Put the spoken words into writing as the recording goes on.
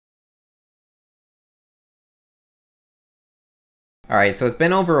Alright, so it's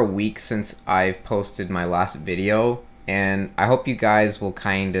been over a week since I've posted my last video, and I hope you guys will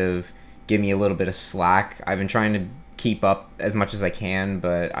kind of give me a little bit of slack. I've been trying to keep up as much as I can,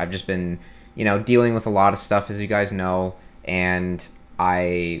 but I've just been, dealing with a lot of stuff, as you guys know, and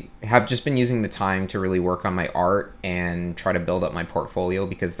I have just been using the time to really work on my art and try to build up my portfolio,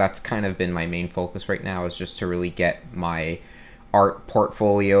 because that's kind of been my main focus right now, is just to really get my art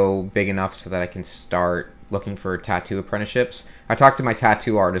portfolio big enough so that I can start looking for tattoo apprenticeships. I talked to my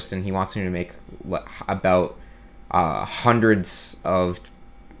tattoo artist, and he wants me to make about hundreds of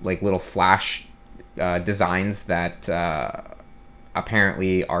like little flash designs that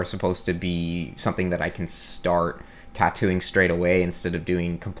apparently are supposed to be something that I can start tattooing straight away instead of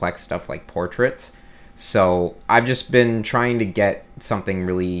doing complex stuff like portraits. So I've just been trying to get something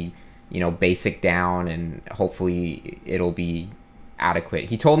really, basic down, and hopefully it'll be adequate.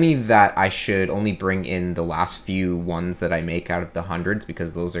 He told me that I should only bring in the last few ones that I make out of the hundreds,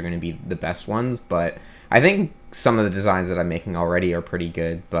 because those are going to be the best ones, but I think some of the designs that I'm making already are pretty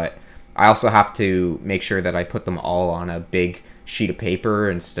good. But I also have to make sure that I put them all on a big sheet of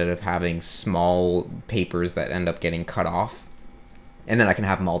paper instead of having small papers that end up getting cut off, and then I can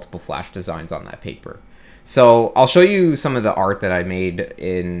have multiple flash designs on that paper. So I'll show you some of the art that I made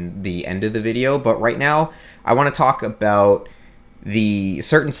in the end of the video, but right now I want to talk about the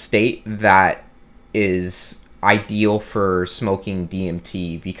certain state that is ideal for smoking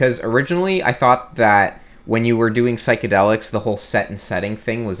DMT, because originally I thought that when you were doing psychedelics, the whole set and setting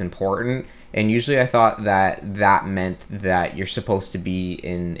thing was important, and usually I thought that that meant that you're supposed to be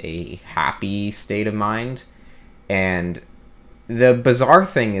in a happy state of mind. And the bizarre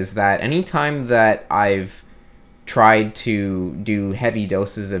thing is that anytime that I've tried to do heavy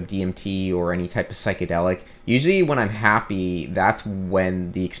doses of DMT or any type of psychedelic, usually when I'm happy, that's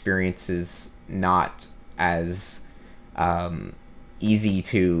when the experience is not as easy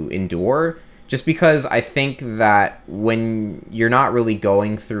to endure. Just because I think that when you're not really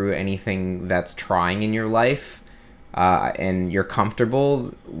going through anything that's trying in your life, and you're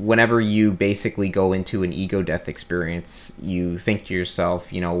comfortable, whenever you basically go into an ego death experience, you think to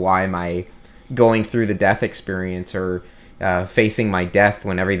yourself, why am I going through the death experience, or facing my death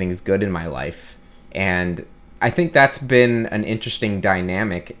when everything's good in my life? And I think that's been an interesting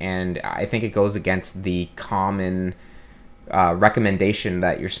dynamic, and I think it goes against the common recommendation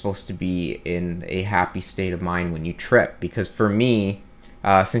that you're supposed to be in a happy state of mind when you trip. Because for me,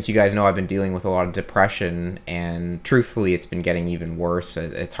 since you guys know, I've been dealing with a lot of depression, and truthfully it's been getting even worse.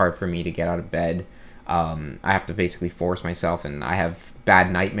 It's hard for me to get out of bed. I have to basically force myself, and I have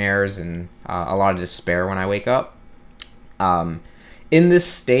bad nightmares and a lot of despair when I wake up. In this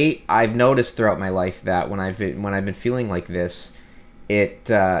state, I've noticed throughout my life that when I've been feeling like this,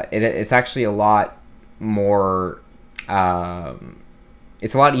 it's actually a lot more.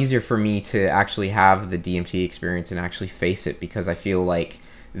 It's a lot easier for me to actually have the DMT experience and actually face it, because I feel like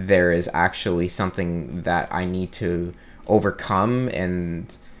there is actually something that I need to overcome,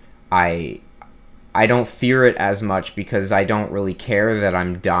 and I don't fear it as much, because I don't really care that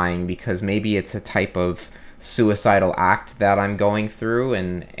I'm dying, because maybe it's a type of suicidal act that I'm going through,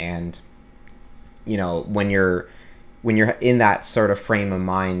 and when you're in that sort of frame of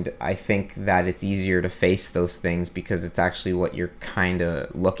mind, I think that it's easier to face those things, because it's actually what you're kind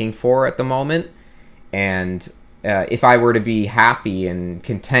of looking for at the moment. And if I were to be happy and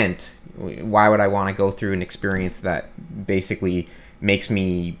content, why would I want to go through an experience that basically makes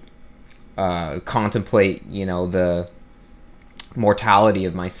me contemplate, the mortality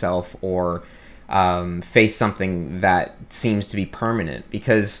of myself, or face something that seems to be permanent?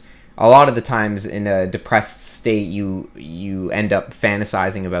 Because a lot of the times in a depressed state, you end up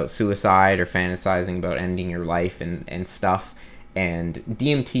fantasizing about suicide, or fantasizing about ending your life and stuff. And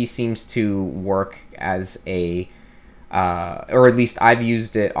DMT seems to work as a or at least I've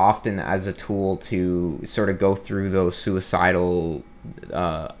used it often as a tool to sort of go through those suicidal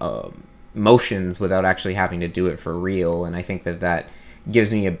motions without actually having to do it for real. And I think that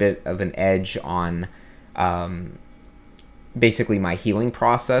gives me a bit of an edge on basically my healing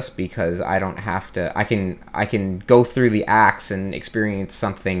process, because I don't have to, I can go through the acts and experience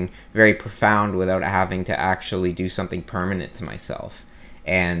something very profound without having to actually do something permanent to myself.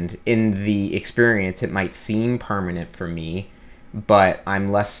 And in the experience, it might seem permanent for me, but I'm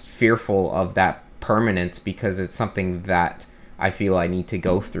less fearful of that permanence, because it's something that I feel I need to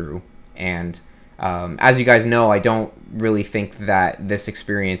go through. And as you guys know, I don't really think that this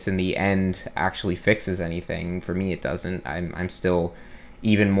experience in the end actually fixes anything. For me, it doesn't. I'm still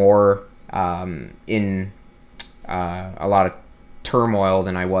even more in a lot of turmoil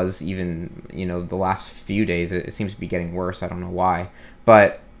than I was even, you know, the last few days. It seems to be getting worse. I don't know why,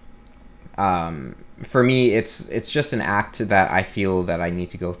 but for me, it's just an act that I feel that I need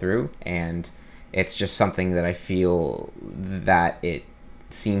to go through, and it's just something that I feel that it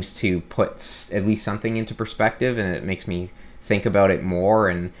seems to put at least something into perspective, and it makes me think about it more.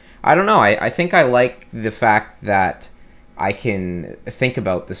 And I don't know, I think I like the fact that I can think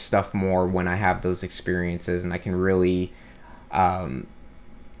about this stuff more when I have those experiences, and I can really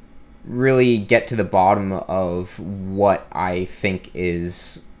really get to the bottom of what I think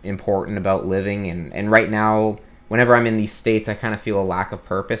is important about living. And right now, whenever I'm in these states, I kind of feel a lack of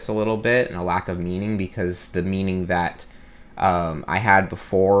purpose a little bit, and a lack of meaning, because the meaning that I had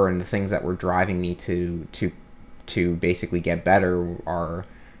before, and the things that were driving me to basically get better are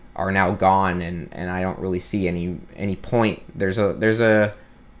now gone, and I don't really see any point. There's a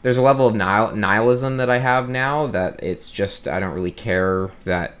level of nihilism that I have now, that it's just, I don't really care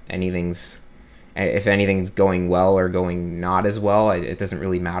that if anything's going well or going not as well. It doesn't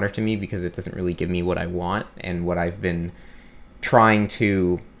really matter to me, because it doesn't really give me what I want, and what I've been trying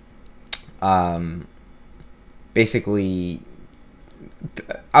to basically,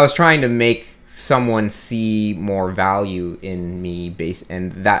 I was trying to make someone see more value in me,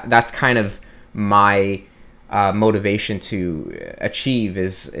 and that's kind of my motivation to achieve,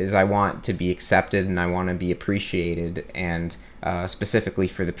 is I want to be accepted, and I want to be appreciated, and specifically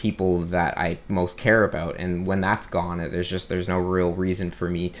for the people that I most care about. And when that's gone, there's no real reason for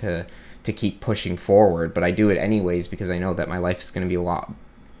me to keep pushing forward, but I do it anyways, because I know that my life is going to be a lot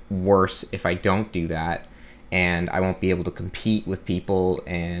worse if I don't do that, and I won't be able to compete with people,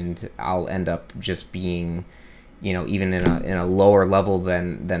 and I'll end up just being, you know, even in a lower level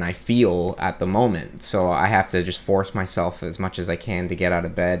than I feel at the moment. So I have to just force myself as much as I can to get out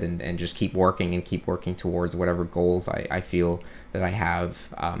of bed, and just keep working towards whatever goals I feel that I have.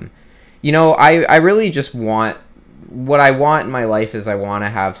 You know, I really just want, what I want in my life is, I want to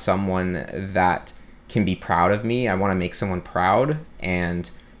have someone that can be proud of me. I want to make someone proud, and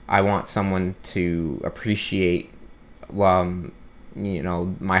I want someone to appreciate, you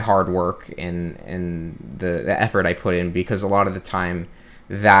know, my hard work and the effort I put in, because a lot of the time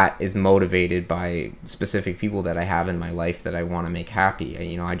that is motivated by specific people that I have in my life that I want to make happy.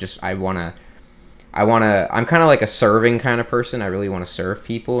 You know, I'm kind of like a serving kind of person. I really want to serve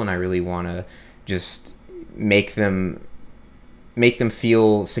people, and I really want to just make them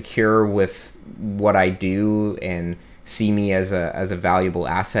feel secure with what I do, and see me as a valuable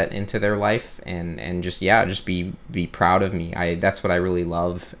asset into their life, and just be proud of me. That's what I really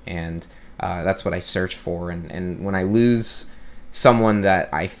love, and that's what I search for. And when I lose someone that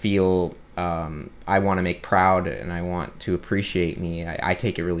I feel I want to make proud, and I want to appreciate me, I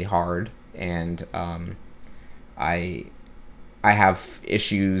take it really hard, and I have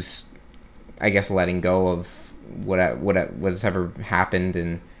issues, I guess, letting go of what's ever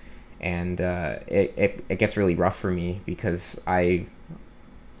happened, and it gets really rough for me, because I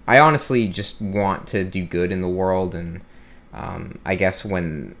honestly just want to do good in the world, and I guess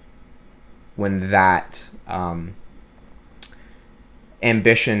when that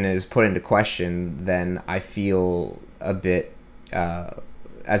ambition is put into question, then I feel a bit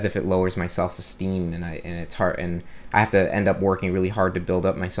as if it lowers my self-esteem, and it's hard, and I have to end up working really hard to build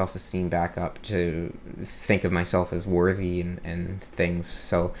up my self-esteem back up, to think of myself as worthy and things.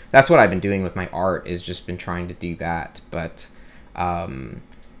 So that's what I've been doing with my art, is just been trying to do that. But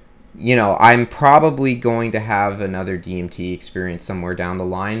you know, I'm probably going to have another DMT experience somewhere down the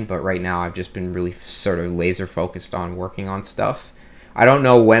line, but right now I've just been really sort of laser focused on working on stuff. I don't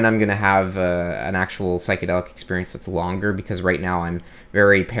know when I'm going to have an actual psychedelic experience that's longer, because right now I'm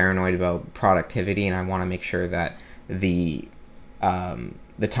very paranoid about productivity, and I want to make sure that the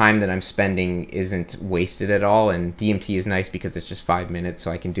time that I'm spending isn't wasted at all. And DMT is nice because it's just 5 minutes,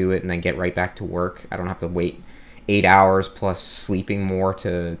 so I can do it and then get right back to work. I don't have to wait 8 hours plus sleeping more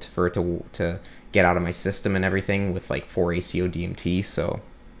for it to get out of my system and everything with like 4-ACO DMT. So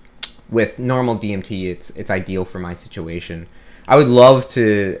with normal DMT, it's ideal for my situation. I would love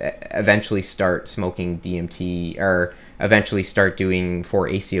to eventually start smoking DMT, or eventually start doing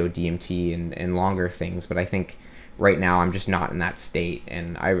 4-ACO DMT and longer things, but I think right now I'm just not in that state,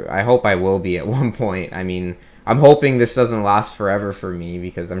 and I hope I will be at one point. I mean, I'm hoping this doesn't last forever for me,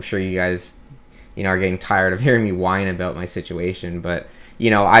 because I'm sure you guys, you know, are getting tired of hearing me whine about my situation. But, you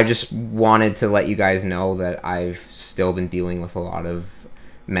know, I just wanted to let you guys know that I've still been dealing with a lot of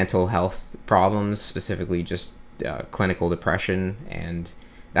mental health problems, specifically just clinical depression, and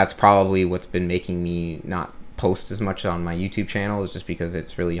that's probably what's been making me not post as much on my YouTube channel, is just because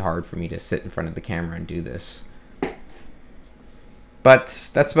it's really hard for me to sit in front of the camera and do this.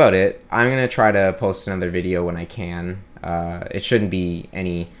 But that's about it. I'm going to try to post another video when I can. It shouldn't be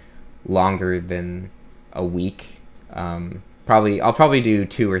any longer than a week. I'll probably do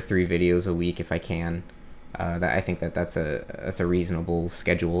 2 or 3 videos a week if I can. I think that's a reasonable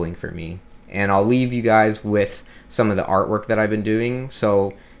scheduling for me. And I'll leave you guys with some of the artwork that I've been doing.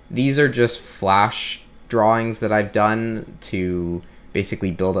 So these are just flash drawings that I've done to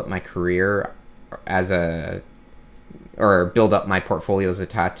basically build up my career or build up my portfolio as a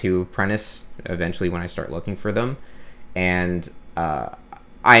tattoo apprentice eventually when I start looking for them. And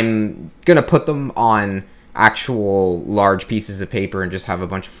I'm gonna put them on actual large pieces of paper and just have a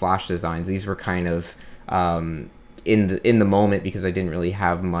bunch of flash designs. These were kind of in the moment because I didn't really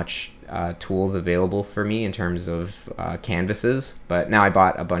have much tools available for me in terms of canvases. But now I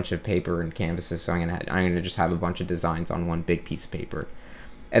bought a bunch of paper and canvases, so I'm gonna just have a bunch of designs on one big piece of paper.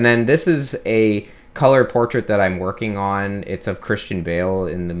 And then this is a color portrait that I'm working on. It's of Christian Bale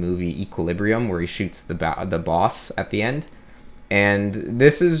in the movie Equilibrium, where he shoots the boss at the end. And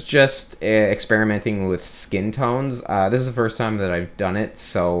this is just experimenting with skin tones. This is the first time that I've done it,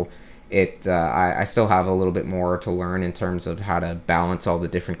 so I still have a little bit more to learn in terms of how to balance all the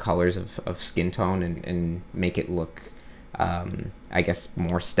different colors of skin tone and make it look, I guess,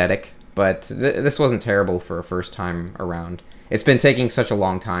 more aesthetic. But this wasn't terrible for a first time around. It's been taking such a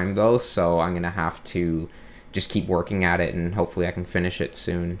long time, though, so I'm going to have to just keep working at it, and hopefully I can finish it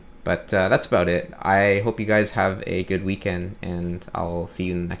soon. But that's about it. I hope you guys have a good weekend, and I'll see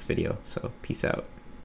you in the next video. So peace out.